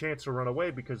gives them a chance to run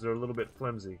away because they're a little bit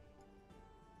flimsy.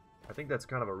 I think that's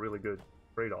kind of a really good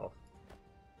trade-off.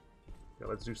 Yeah,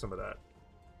 let's do some of that.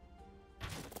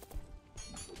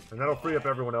 And that'll free up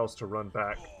everyone else to run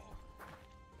back.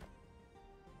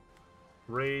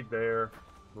 Raid there.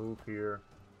 Move here.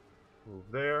 Move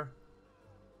there.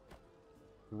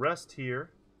 Rest here.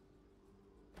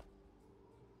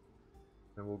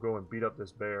 And we'll go and beat up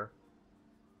this bear.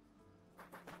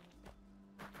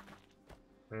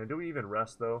 Man, do we even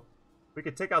rest, though? We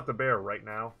could take out the bear right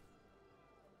now.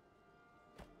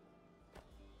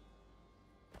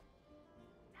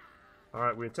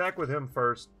 Alright, we attack with him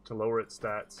first to lower its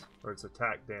stats, or its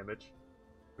attack damage.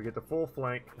 We get the full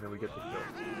flank, and then we get the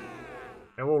kill.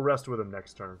 And we'll rest with him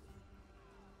next turn.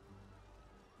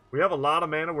 We have a lot of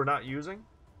mana we're not using.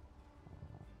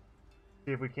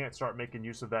 See if we can't start making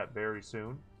use of that very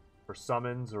soon. For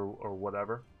summons or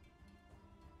whatever.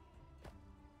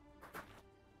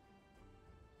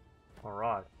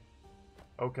 Alright.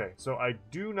 Okay, so I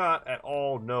do not at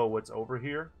all know what's over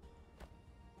here.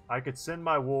 I could send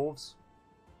my wolves.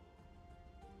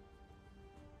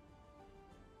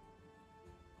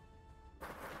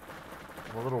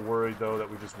 I'm a little worried, though, that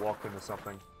we just walked into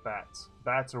something. Bats.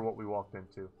 Bats are what we walked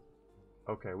into.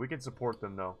 Okay, we can support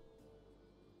them, though.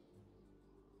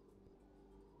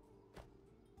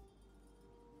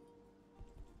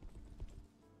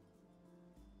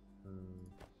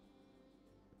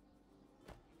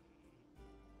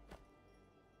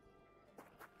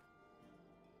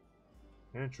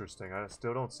 Interesting. I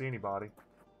still don't see anybody.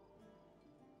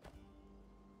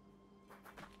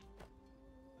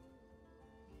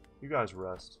 You guys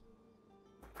rest.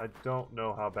 I don't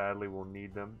know how badly we'll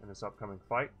need them in this upcoming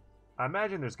fight. I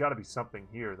imagine there's got to be something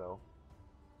here, though.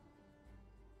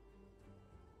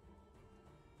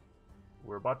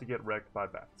 We're about to get wrecked by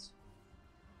bats.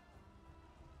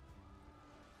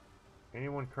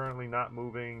 Anyone currently not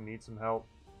moving? Need some help?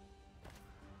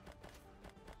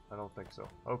 I don't think so.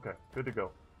 Okay, good to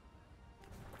go.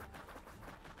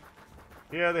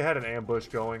 Yeah, they had an ambush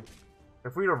going.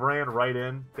 If we'd have ran right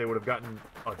in, they would have gotten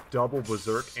a double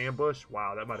berserk ambush.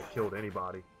 Wow, that might have killed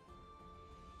anybody.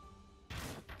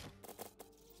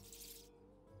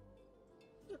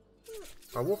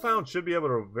 Our wolfhound should be able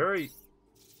to very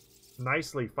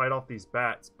nicely fight off these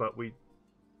bats, but we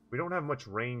don't have much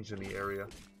range in the area.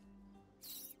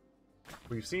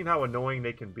 We've seen how annoying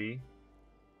they can be.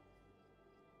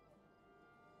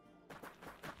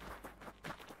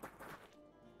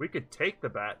 We could take the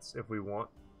bats if we want.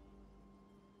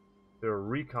 They're a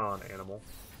recon animal.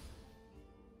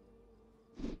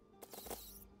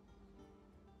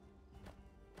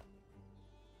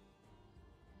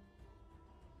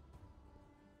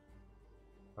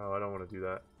 Oh, I don't want to do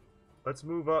that. Let's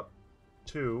move up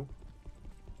 2.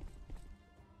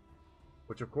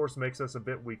 Which of course makes us a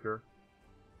bit weaker.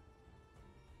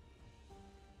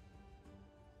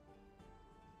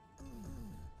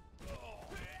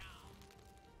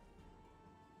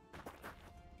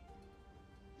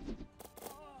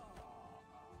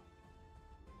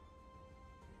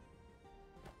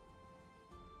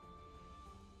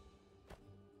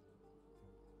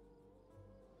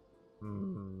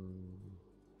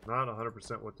 Not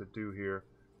 100% what to do here.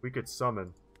 We could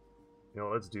summon. You know,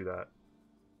 let's do that.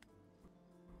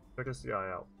 Check this guy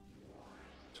out.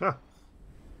 Huh.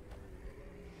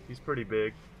 He's pretty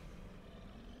big.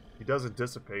 He doesn't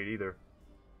dissipate either.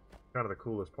 Kind of the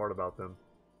coolest part about them.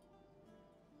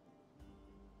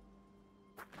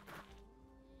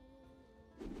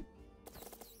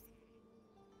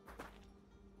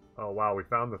 Oh wow, we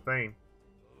found the thing.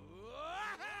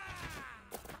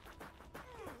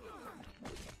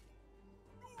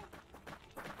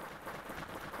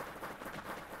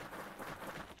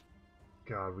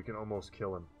 God, we can almost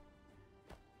kill him.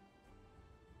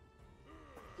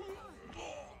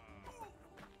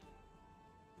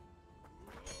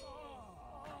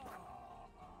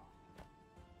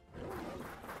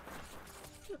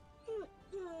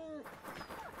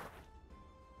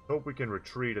 Hope we can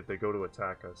retreat if they go to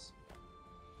attack us.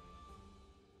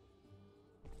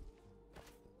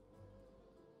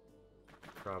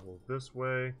 Travel this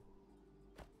way.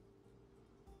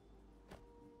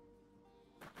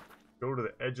 Go to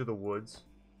the edge of the woods.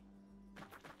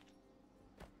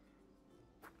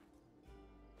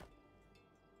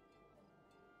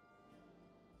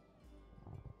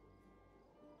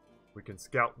 We can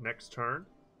scout next turn.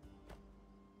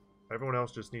 Everyone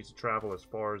else just needs to travel as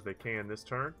far as they can this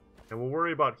turn. And we'll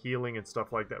worry about healing and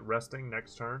stuff like that, resting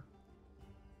next turn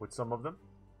with some of them.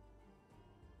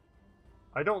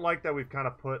 I don't like that we've kind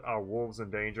of put our wolves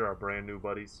in danger, our brand new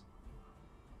buddies.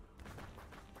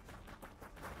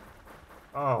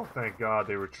 Oh, thank God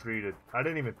they retreated. I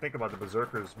didn't even think about the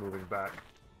berserkers moving back.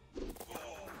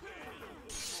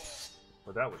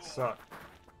 But that would suck.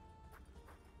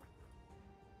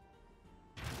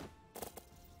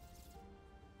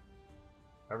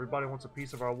 Everybody wants a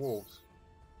piece of our wolves.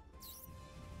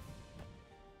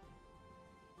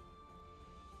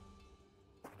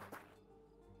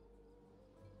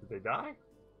 Did they die?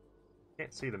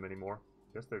 Can't see them anymore.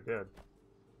 Guess they're dead.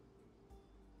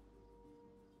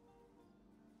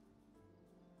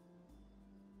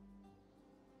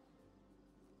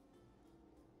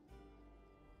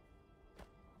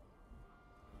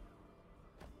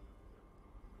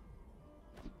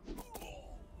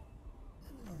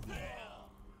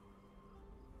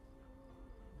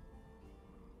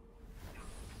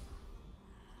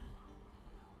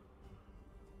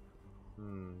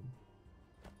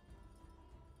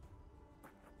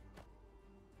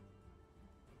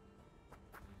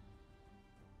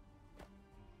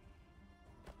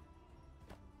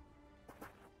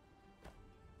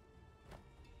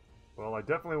 Well, I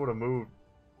definitely would have moved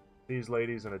these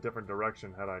ladies in a different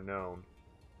direction had I known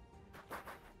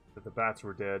that the bats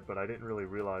were dead, but I didn't really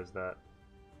realize that.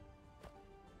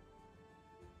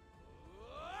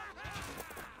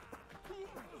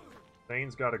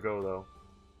 Thane's gotta go, though.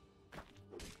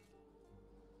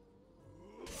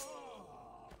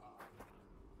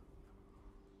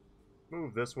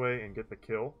 Move this way and get the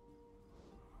kill.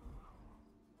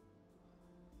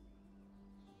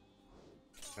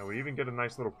 And we even get a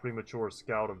nice little premature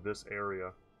scout of this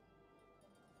area.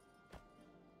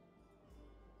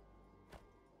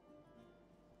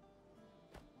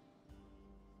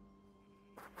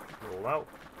 Roll out.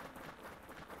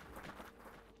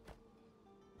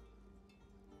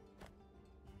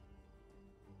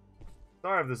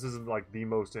 Sorry if this isn't like the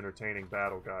most entertaining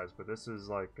battle, guys, but this is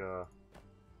like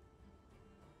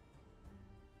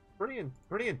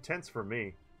pretty intense for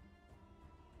me.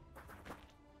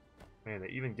 Man, they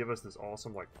even give us this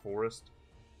awesome like forest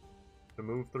to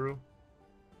move through.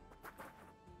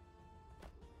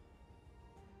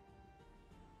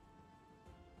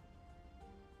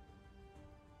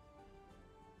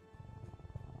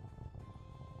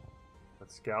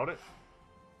 Let's scout it.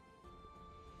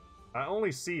 I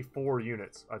only see 4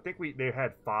 units. I think they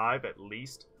had 5 at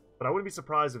least, but I wouldn't be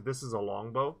surprised if this is a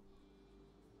longbow.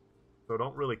 So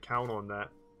don't really count on that.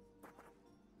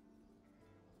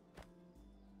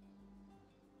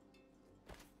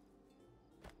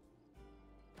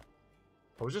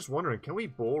 I was just wondering, can we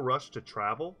bull rush to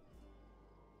travel?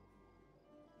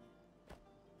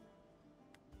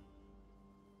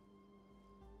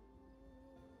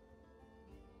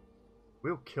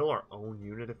 We'll kill our own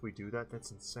unit if we do that? That's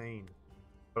insane.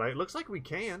 But it looks like we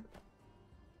can.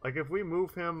 Like, if we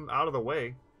move him out of the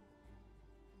way.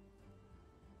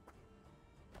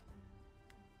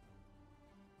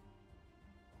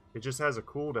 It just has a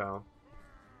cooldown.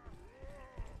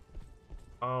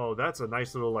 Oh, that's a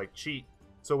nice little, like, cheat.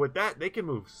 So with that, they can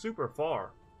move super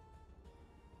far.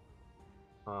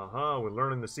 We're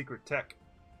learning the secret tech.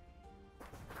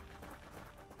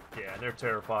 Yeah, and they're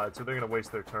terrified, so they're going to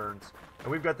waste their turns. And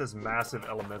we've got this massive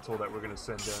elemental that we're going to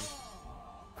send in.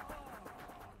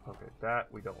 Okay, that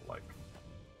we don't like.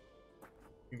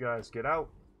 You guys get out.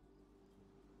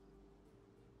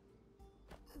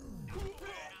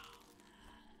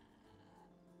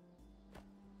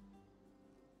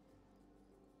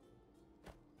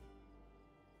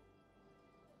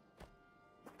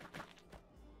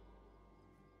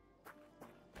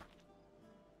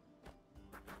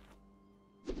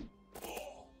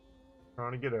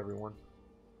 Trying to get everyone.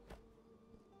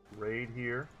 Raid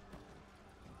here.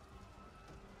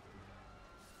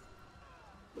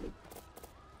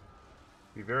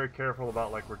 Be very careful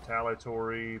about like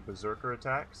retaliatory berserker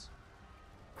attacks.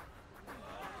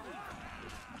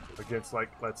 Against like,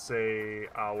 let's say,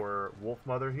 our wolf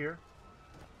mother here.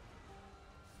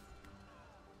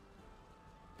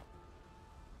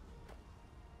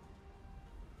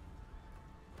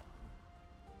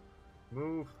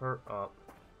 Move her up.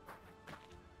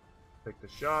 Take the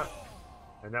shot,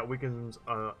 and that weakens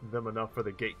them enough for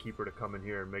the gatekeeper to come in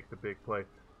here and make the big play.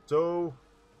 So,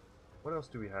 what else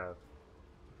do we have?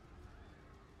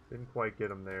 Didn't quite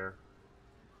get him there.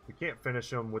 We can't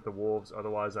finish him with the wolves,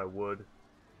 otherwise I would.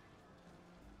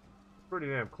 Pretty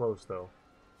damn close, though.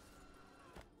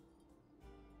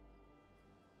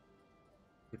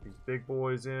 Get these big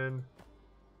boys in.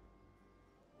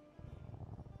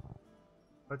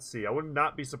 Let's see. I would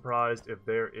not be surprised if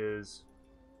there is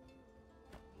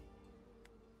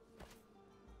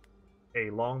a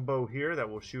longbow here that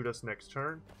will shoot us next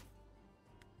turn.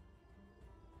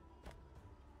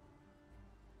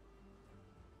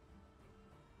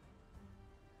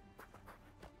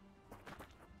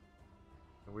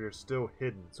 And we are still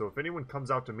hidden. So if anyone comes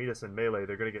out to meet us in melee,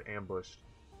 they're going to get ambushed.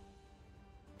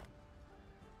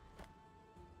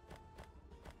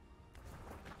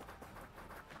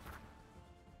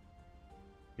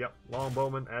 Yep,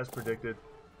 longbowman as predicted.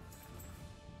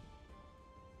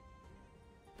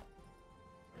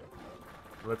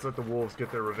 Let's let the wolves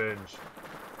get their revenge.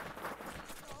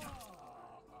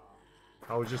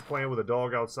 I was just playing with a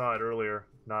dog outside earlier.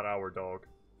 Not our dog.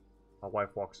 My wife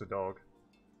walks a dog.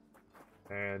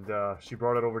 And she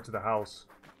brought it over to the house.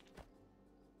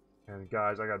 And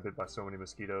guys, I got bit by so many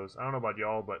mosquitoes. I don't know about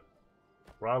y'all, but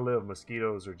where I live,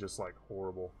 mosquitoes are just like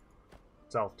horrible.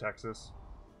 South Texas.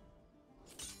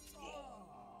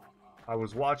 I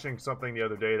was watching something the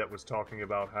other day that was talking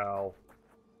about how...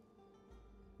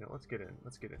 You know, let's get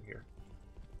in here.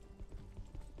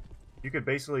 You could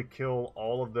basically kill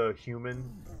all of the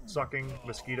human-sucking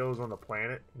mosquitoes on the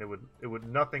planet,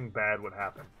 and nothing bad would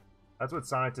happen. That's what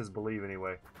scientists believe,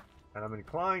 anyway. And I'm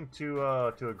inclined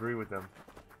to agree with them.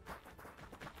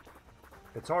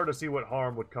 It's hard to see what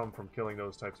harm would come from killing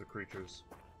those types of creatures,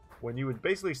 when you would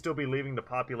basically still be leaving the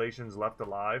populations left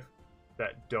alive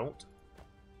that don't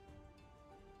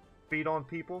feed on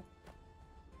people.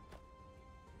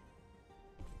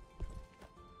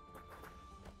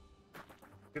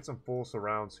 Get some full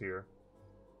surrounds here.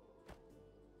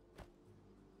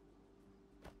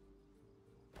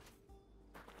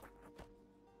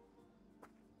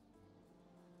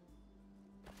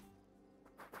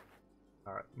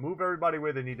 Alright, move everybody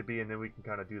where they need to be, and then we can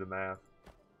kind of do the math.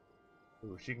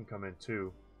 Ooh, she can come in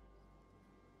too.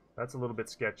 That's a little bit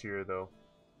sketchier, though.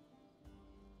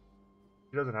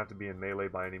 She doesn't have to be in melee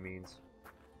by any means.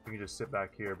 We can just sit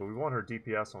back here, but we want her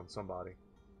DPS on somebody.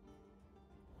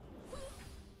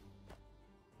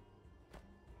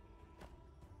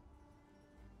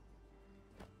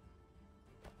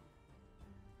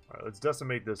 Alright, let's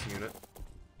decimate this unit.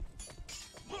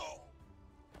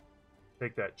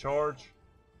 Take that charge.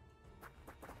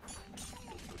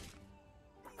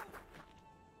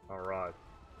 Alright.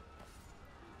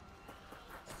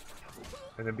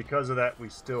 And then because of that, we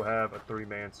still have a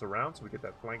 3-man surround, so we get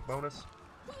that flank bonus.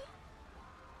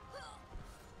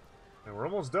 And we're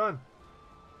almost done.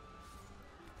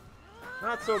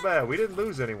 Not so bad. We didn't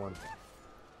lose anyone,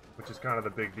 which is kind of the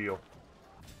big deal.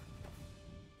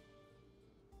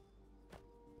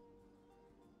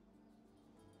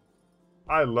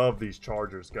 I love these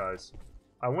chargers, guys.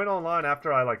 I went online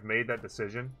after I made that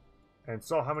decision and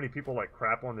saw how many people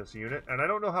crap on this unit, and I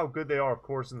don't know how good they are, of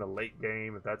course, in the late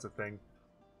game, if that's a thing.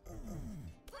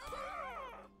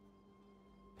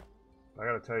 I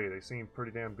gotta tell you, they seem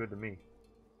pretty damn good to me.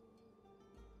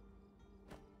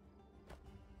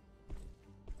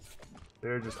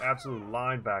 They're just absolute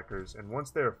linebackers, and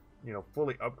once they're, you know,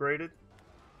 fully upgraded,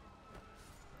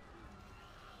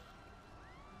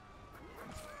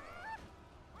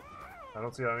 I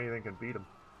don't see how anything can beat them.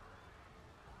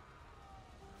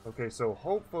 Okay, so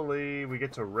hopefully we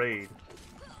get to raid.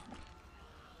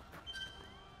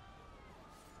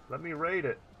 Let me raid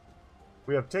it.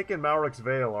 We have taken Malric's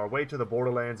Vale. Our way to the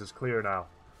borderlands is clear now.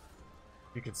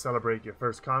 You can celebrate your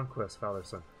first conquest,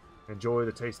 Valerson. Enjoy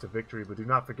the taste of victory, but do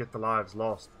not forget the lives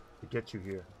lost to get you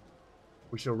here.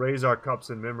 We shall raise our cups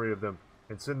in memory of them,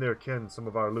 and send their kin some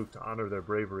of our loot to honor their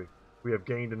bravery. We have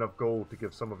gained enough gold to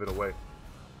give some of it away.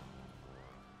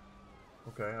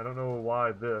 Okay, I don't know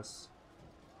why this.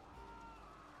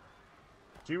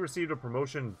 She received a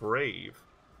promotion, Brave.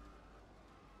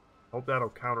 Hope that'll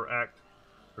counteract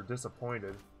her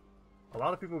disappointed. A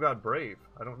lot of people got Brave.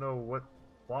 I don't know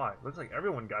why. Looks like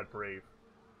everyone got Brave.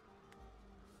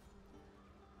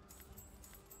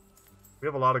 We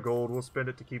have a lot of gold. We'll spend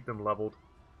it to keep them leveled.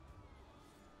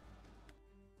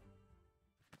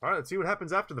 Alright, let's see what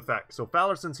happens after the fact. So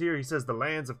Falerson's here. He says the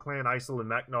lands of Clan Isel and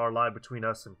Maknar lie between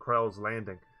us and Krell's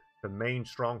Landing, the main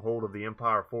stronghold of the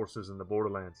Empire forces in the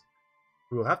Borderlands.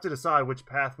 We will have to decide which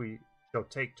path we shall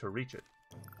take to reach it.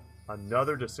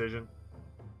 Another decision.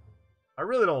 I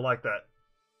really don't like that.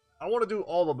 I want to do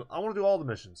all the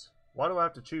missions. Why do I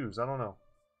have to choose? I don't know.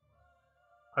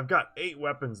 I've got 8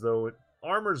 weapons though.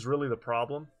 Armor's really the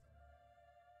problem.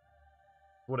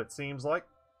 What it seems like.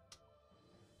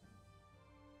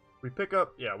 We pick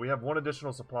up, yeah, we have 1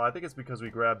 additional supply. I think it's because we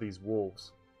grabbed these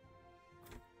wolves.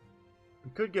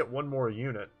 We could get 1 more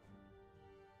unit.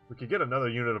 We could get another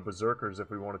unit of Berserkers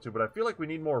if we wanted to, but I feel like we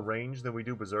need more range than we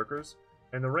do Berserkers.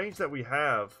 And the range that we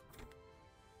have,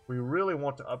 we really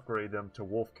want to upgrade them to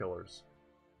Wolf Killers.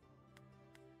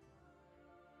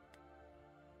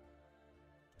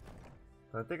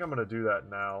 I think I'm going to do that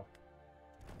now.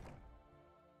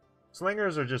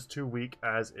 Slingers are just too weak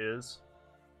as is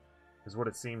what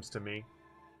it seems to me.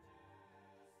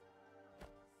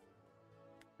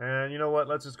 And you know what?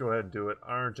 Let's just go ahead and do it.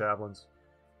 Iron Javelins.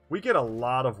 We get a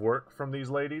lot of work from these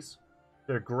ladies.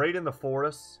 They're great in the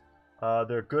forests.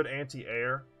 They're good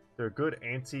anti-air. They're good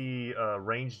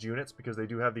anti-ranged units because they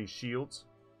do have these shields.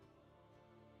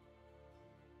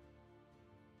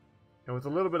 And with a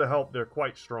little bit of help, they're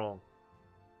quite strong.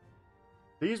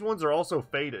 These ones are also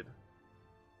fated.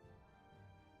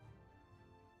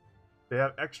 They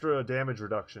have extra damage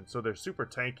reduction, so they're super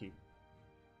tanky.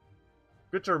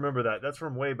 Good to remember that. That's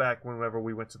from way back whenever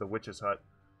we went to the Witch's Hut.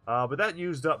 But that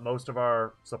used up most of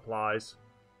our supplies.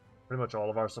 Pretty much all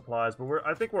of our supplies. But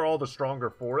I think we're all the stronger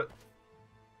for it.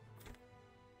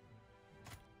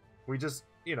 We just,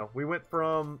 you know, we went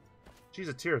from... She's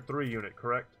a tier 3 unit,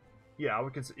 correct? Yeah, I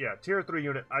would consider... Yeah, tier 3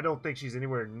 unit. I don't think she's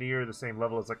anywhere near the same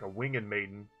level as like a Winged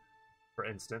Maiden, for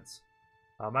instance.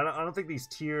 I don't think these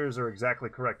tiers are exactly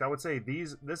correct. I would say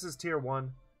this is tier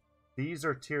 1. These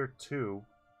are tier 2.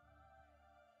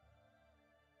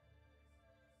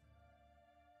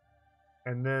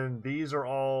 And then these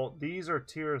are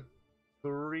tier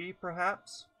 3,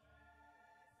 perhaps?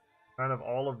 Kind of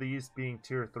all of these being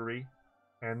tier 3.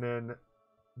 And then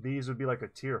these would be like a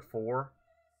tier 4.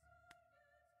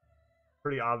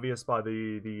 Pretty obvious by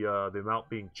the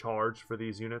amount being charged for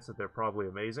these units that they're probably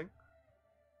amazing.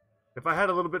 If I had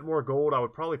a little bit more gold, I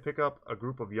would probably pick up a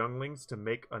group of younglings to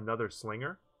make another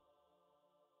slinger.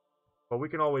 But we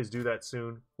can always do that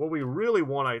soon. What we really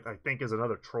want, I think, is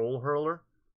another troll hurler.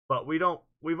 But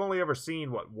we've only ever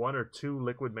seen, what, 1 or 2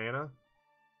 liquid mana?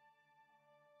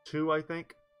 2, I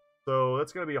think. So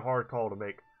that's going to be a hard call to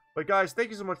make. But guys,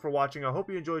 thank you so much for watching. I hope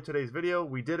you enjoyed today's video.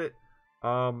 We did it.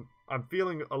 I'm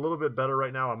feeling a little bit better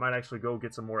right now. I might actually go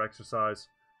get some more exercise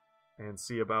and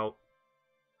see about,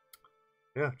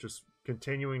 yeah, just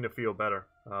continuing to feel better.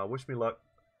 Wish me luck.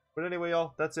 But anyway,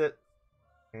 y'all, that's it.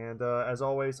 And as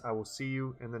always, I will see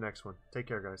you in the next one. Take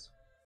care, guys.